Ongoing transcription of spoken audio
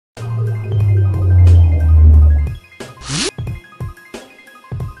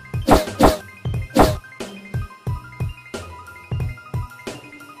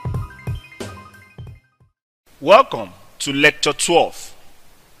Welcome to Lecture 12,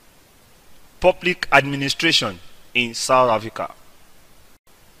 Public Administration in South Africa.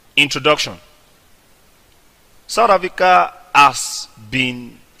 Introduction. South Africa has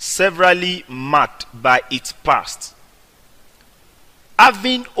been severely marked by its past,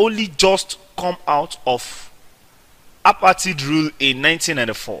 having only just come out of apartheid rule in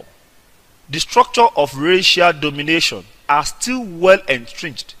 1994. The structure of racial domination are still well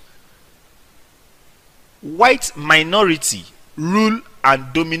entrenched. White minority rule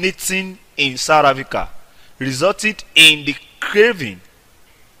and dominating in South Africa resulted in the craving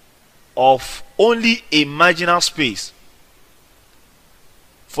of only a marginal space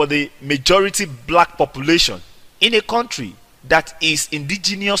for the majority black population in a country that is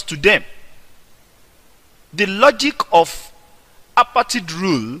indigenous to them. The logic of apartheid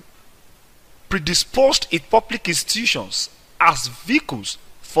rule predisposed its public institutions as vehicles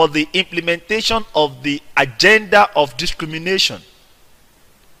for the implementation of the agenda of discrimination.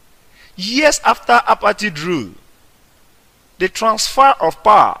 Years after apartheid rule, the transfer of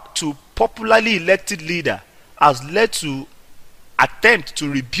power to popularly elected leaders has led to attempt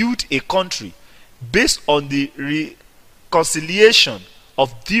to rebuild a country based on the reconciliation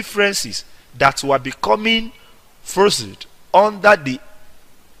of differences that were becoming forced under the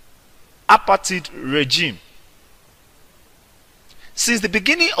apartheid regime. Since the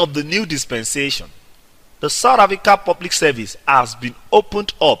beginning of the new dispensation, the South Africa Public Service has been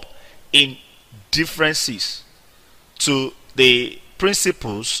opened up in differences to the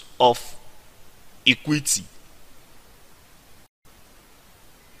principles of equity.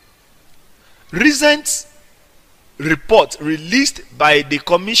 Recent report released by the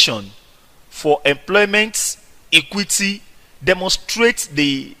Commission for Employment Equity demonstrates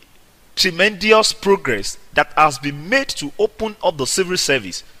the tremendous progress that has been made to open up the civil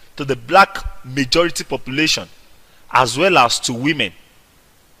service to the black majority population as well as to women.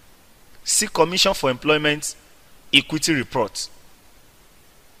 See Commission for Employment Equity report.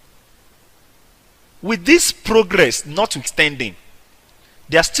 With this progress notwithstanding,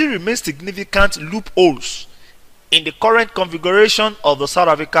 there still remains significant loopholes in the current configuration of the South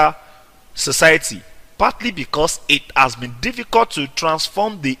Africa society, partly because it has been difficult to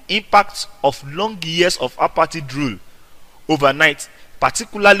transform the impact of long years of apartheid rule overnight,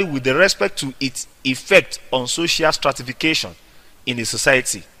 particularly with respect to its effect on social stratification in a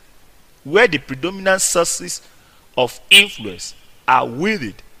society where the predominant sources of influence are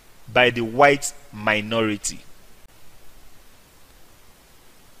wielded by the white minority.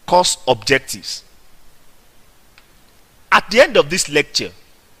 Course objectives. At the end of this lecture,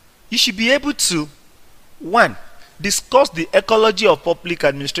 you should be able to 1. Discuss the ecology of public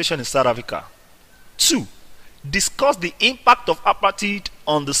administration in South Africa. 2. Discuss the impact of apartheid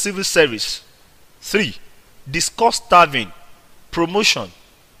on the civil service. 3. Discuss staffing, promotion,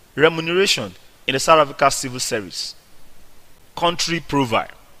 remuneration in the South Africa civil service. Country profile.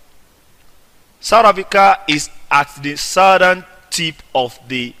 South Africa is at the southern tip of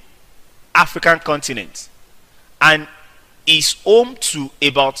the African continent and is home to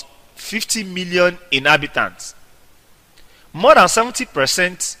about 50 million inhabitants. More than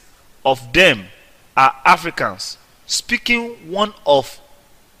 70% of them are Africans speaking one of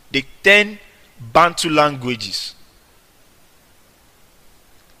the 10 Bantu languages.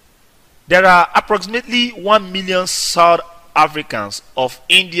 There are approximately 1 million South Africans of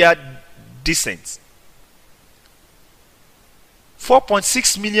Indian descent,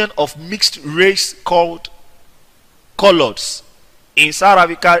 4.6 million of mixed race called coloreds in South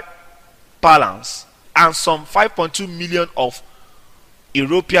Africa parlance, and some 5.2 million of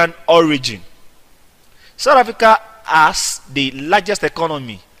European origin. South Africa has the largest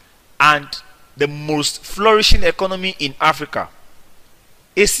economy and the most flourishing economy in Africa,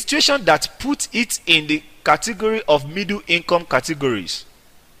 a situation that puts it in the category of middle income categories.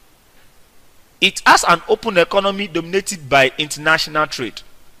 It has an open economy dominated by international trade.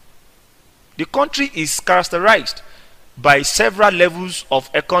 The country is characterized by several levels of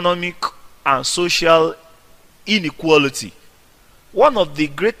economic and social inequality, one of the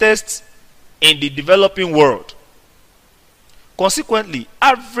greatest in the developing world. Consequently,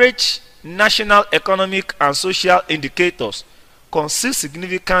 average national economic and social indicators conceal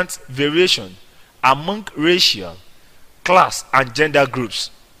significant variation among racial, class, and gender groups.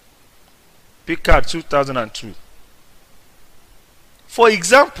 Picard 2002. For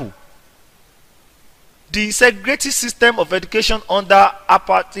example, the segregated system of education under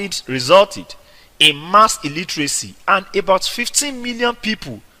apartheid resulted in mass illiteracy, and about 15 million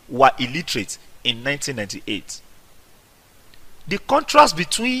people were illiterate in 1998. The contrast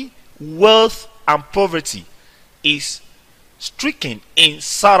between wealth and poverty is stricken in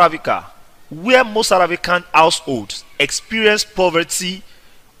South Africa, where most South African households experience poverty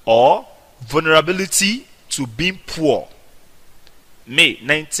or vulnerability to being poor. May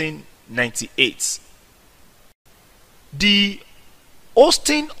 1998. The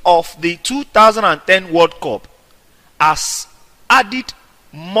hosting of the 2010 World Cup has added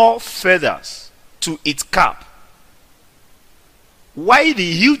more feathers to its cap. While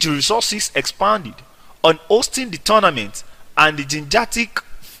the huge resources expanded on hosting the tournament and the gigantic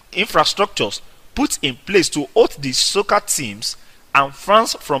infrastructures put in place to host the soccer teams and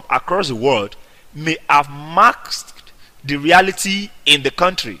fans from across the world may have masked the reality in the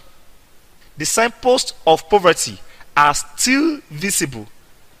country, the signposts of poverty are still visible,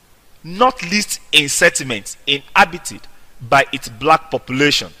 not least in settlements inhabited by its black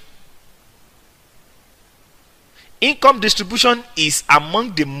population. Income distribution is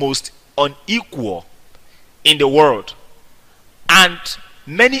among the most unequal in the world, and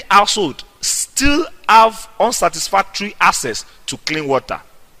many households still have unsatisfactory access to clean water,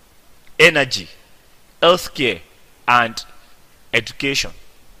 energy, healthcare, and education.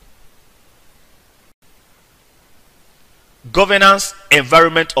 Governance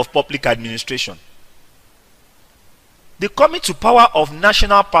environment of public administration. The coming to power of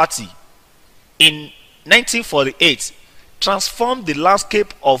National Party in 1948 transformed the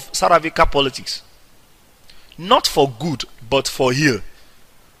landscape of South Africa politics, not for good but for ill.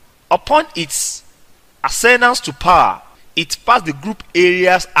 Upon its ascendance to power, it passed the Group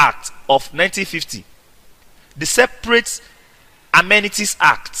Areas Act of 1950, the Separate Amenities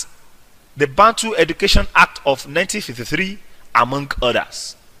Act, the Bantu Education Act of 1953, among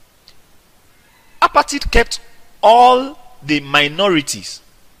others. Apartheid kept all the minorities,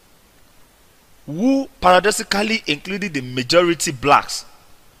 who paradoxically included the majority blacks,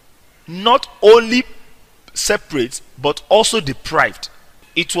 not only separate but also deprived.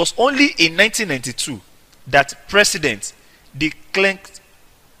 It was only in 1992 that President de Klerk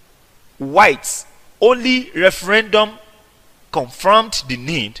White's only referendum confirmed the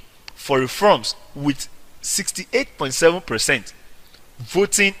need for reforms, with 68.7%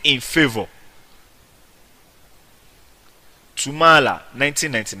 voting in favor. Tumala,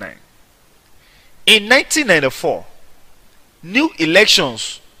 1999. In 1994, new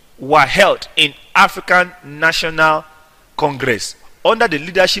elections were held in African National Congress under the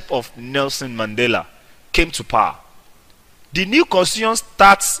leadership of Nelson Mandela came to power. The new constitution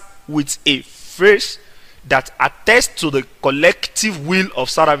starts with a phrase that attests to the collective will of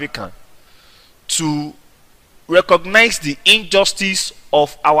South Africans to recognize the injustice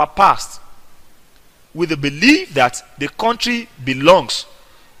of our past, with the belief that the country belongs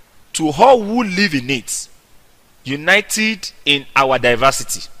to all who live in it, united in our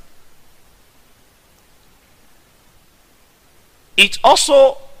diversity. It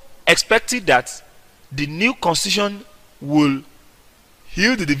also expected that the new constitution will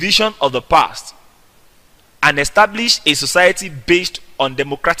heal the division of the past and establish a society based on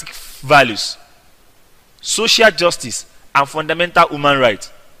democratic values, social justice, and fundamental human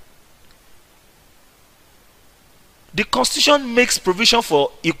rights. The Constitution makes provision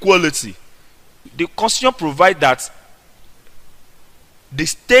for equality. The Constitution provides that the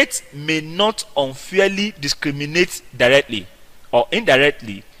state may not unfairly discriminate directly or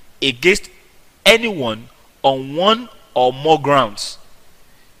indirectly against anyone on one or more grounds,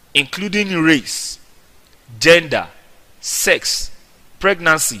 including race, gender, sex,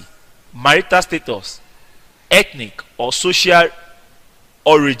 pregnancy, marital status, ethnic or social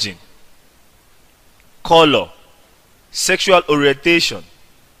origin, color, sexual orientation,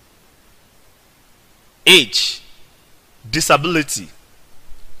 age, disability,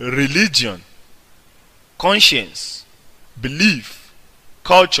 religion, conscience, belief,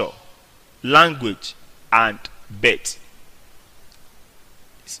 culture, language, and birth.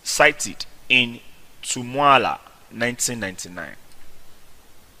 Cited in Tumala, 1999.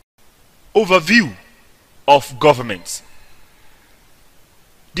 Overview of government.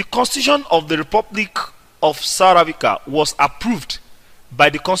 The Constitution of the Republic of South Africa was approved by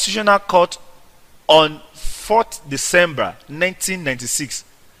the Constitutional Court on 4th December 1996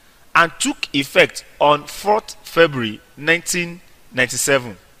 and took effect on 4th February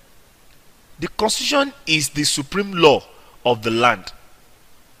 1997. The Constitution is the supreme law of the land.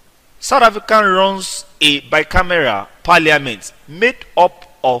 South Africa runs a bicameral parliament made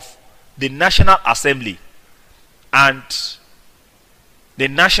up of the National Assembly and the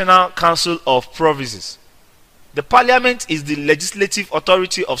National Council of Provinces. The parliament is the legislative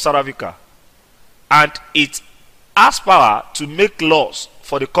authority of South Africa, and it has power to make laws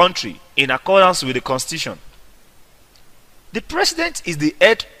for the country in accordance with the Constitution. The president is the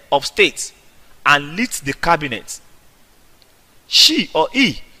head of state and leads the cabinet. She or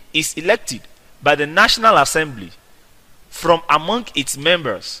he is elected by the National Assembly from among its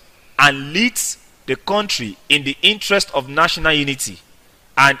members and leads the country in the interest of national unity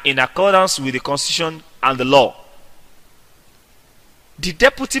and in accordance with the Constitution and the law. The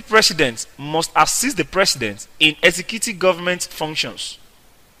deputy president must assist the president in executing government functions.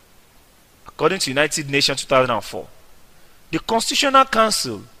 According to United Nations 2004, the Constitutional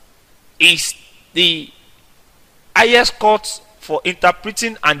Council is the highest court for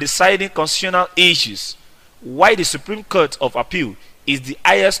interpreting and deciding constitutional issues, while the Supreme Court of Appeal is the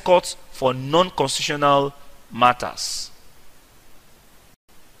highest court for non-constitutional matters.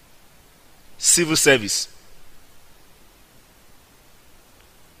 Civil service.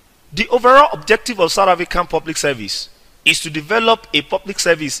 The overall objective of South African public service is to develop a public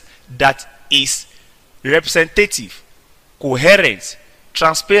service that is representative, coherent,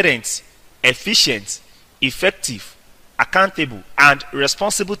 transparent, efficient, effective, accountable, and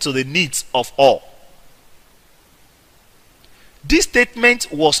responsible to the needs of all. This statement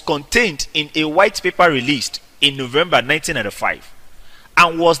was contained in a white paper released in November 1995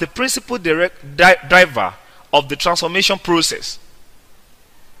 and was the principal driver of the transformation process.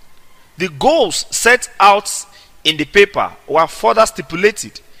 The goals set out in the paper were further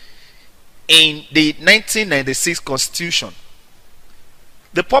stipulated in the 1996 Constitution.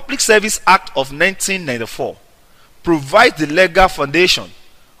 The Public Service Act of 1994 provides the legal foundation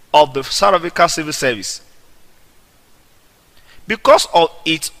of the South African civil service. Because of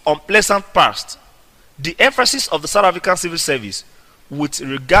its unpleasant past, the emphasis of the South African civil service with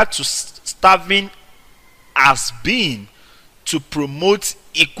regard to serving has been to promote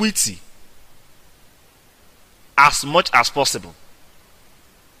equity as much as possible.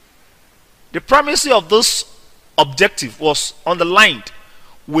 The primacy of this objective was underlined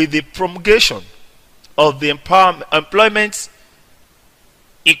with the promulgation of the Employment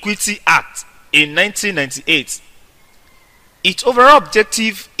Equity Act in 1998. Its overall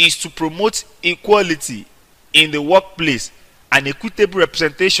objective is to promote equality in the workplace and equitable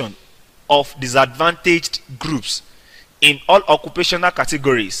representation of disadvantaged groups in all occupational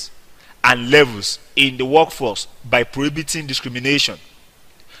categories and levels in the workforce by prohibiting discrimination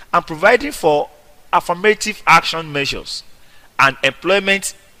and providing for affirmative action measures and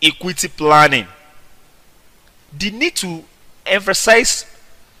employment equity planning. The need to emphasize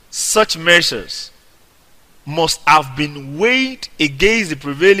such measures must have been weighed against the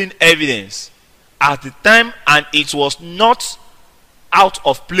prevailing evidence at the time, and it was not out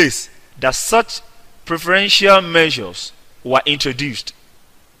of place that such preferential measures were introduced.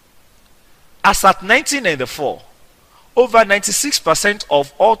 As at 1994, over 96%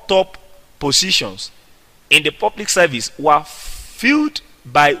 of all top positions in the public service were filled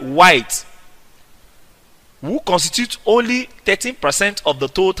by whites, who constitute only 13% of the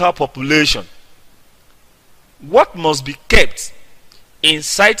total population. What must be kept in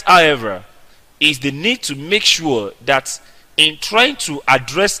sight, however, is the need to make sure that in trying to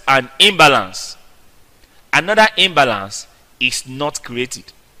address an imbalance, another imbalance is not created.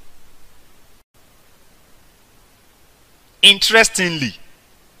 Interestingly,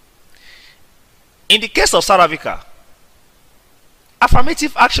 in the case of South Africa,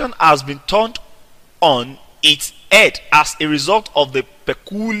 affirmative action has been turned on its head as a result of the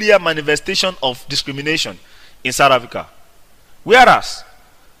peculiar manifestation of discrimination in South Africa, whereas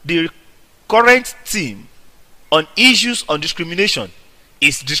the current theme on issues on discrimination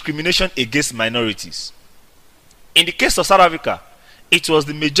is discrimination against minorities. In the case of South Africa, it was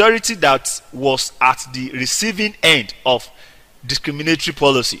the majority that was at the receiving end of discriminatory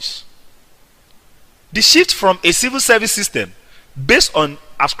policies. The shift from a civil service system based on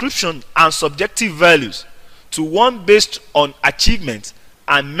ascription and subjective values to one based on achievement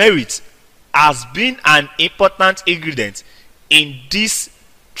and merit has been an important ingredient in this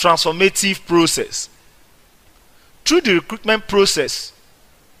transformative process. Through the recruitment process,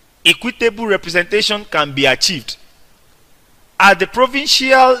 equitable representation can be achieved. At the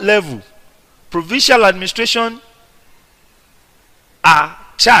provincial level, provincial administration are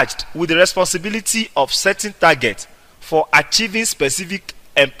charged with the responsibility of setting targets for achieving specific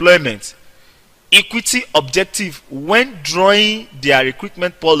employment equity objective when drawing their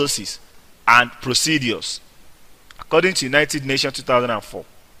recruitment policies and procedures, according to United Nations 2004.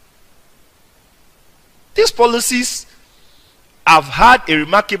 These policies have had a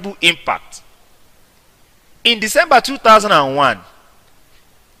remarkable impact. In December 2001,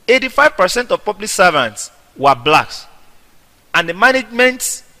 85% of public servants were blacks, and the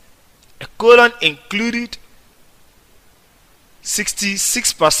management column included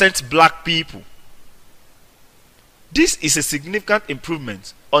 66% black people. This is a significant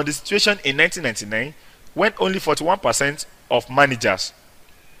improvement on the situation in 1999 when only 41% of managers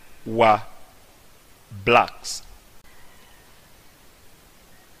were blacks.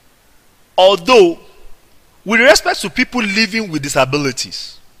 Although, with respect to people living with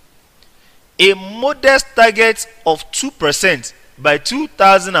disabilities, a modest target of 2% by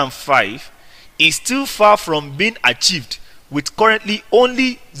 2005 is still far from being achieved, with currently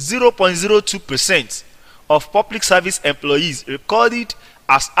only 0.02% of public service employees recorded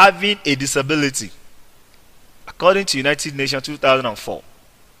as having a disability, according to United Nations 2004.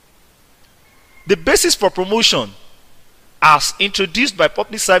 The basis for promotion, as introduced by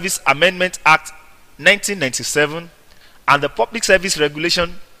Public Service Amendment Act 1997 and the Public Service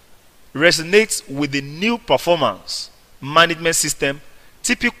Regulation, resonates with the new performance management system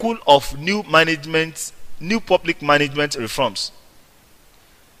typical of new public management reforms.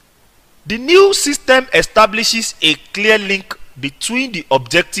 The new system establishes a clear link between the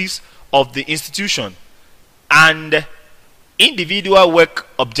objectives of the institution and individual work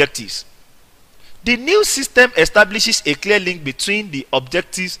objectives. The new system establishes a clear link between the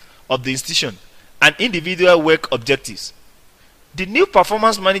objectives of the institution and individual work objectives. The new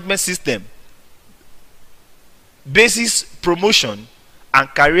performance management system bases promotion and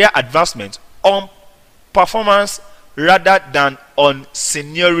career advancement on performance rather than on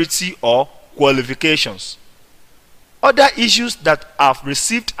seniority or qualifications. Other issues that have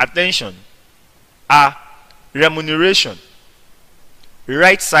received attention are remuneration,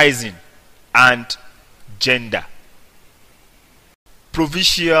 right sizing, and gender.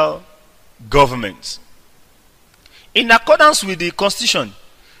 Provincial governments. In accordance with the Constitution,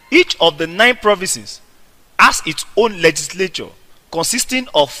 each of the 9 provinces has its own legislature consisting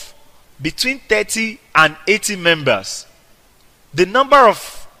of between 30 and 80 members. The number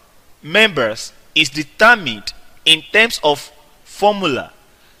of members is determined in terms of formula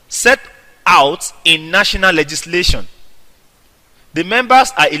set out in national legislation. The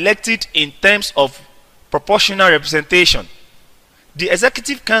members are elected in terms of proportional representation. The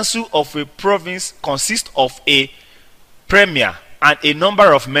executive council of a province consists of a premier and a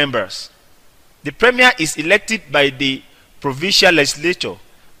number of members. The premier is elected by the provincial legislature,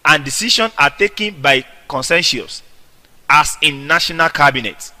 and decisions are taken by consensus, as in national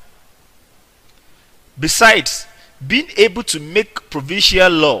cabinet. Besides being able to make provincial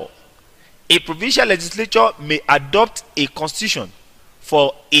law, a provincial legislature may adopt a constitution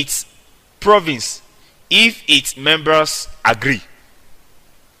for its province if its members agree.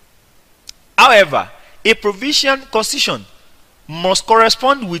 However, a provincial constitution must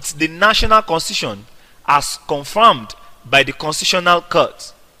correspond with the national constitution as confirmed by the Constitutional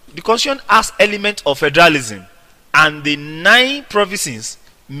Court. The constitution has elements of federalism, and the 9 provinces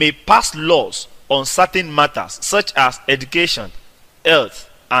may pass laws on certain matters such as education, health,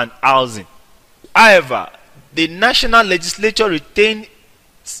 and housing. However, the national legislature retains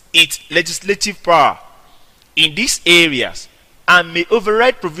its legislative power in these areas and may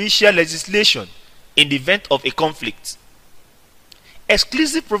override provincial legislation in the event of a conflict.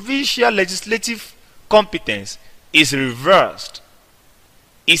 Exclusive provincial legislative competence is reserved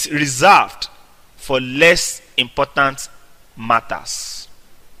for less important matters.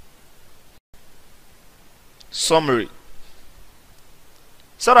 Summary.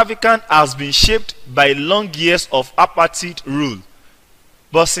 South Africa has been shaped by long years of apartheid rule,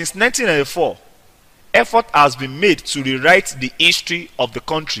 but since 1994, effort has been made to rewrite the history of the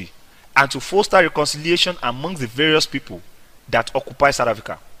country and to foster reconciliation among the various people that occupy South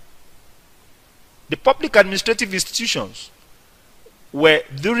Africa. The public administrative institutions were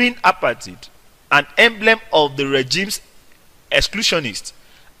during apartheid an emblem of the regime's exclusionist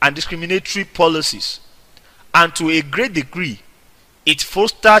and discriminatory policies, and to a great degree it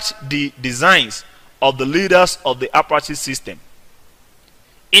fostered the designs of the leaders of the apartheid system.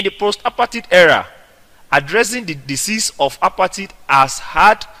 In the post-apartheid era, addressing the disease of apartheid has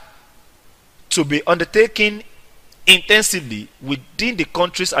had to be undertaken intensively within the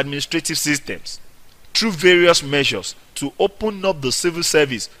country's administrative systems through various measures to open up the civil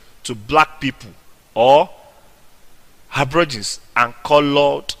service to black people or Aborigines and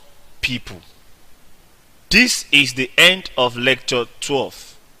colored people. This is the end of lecture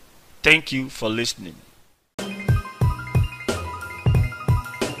 12. Thank you for listening.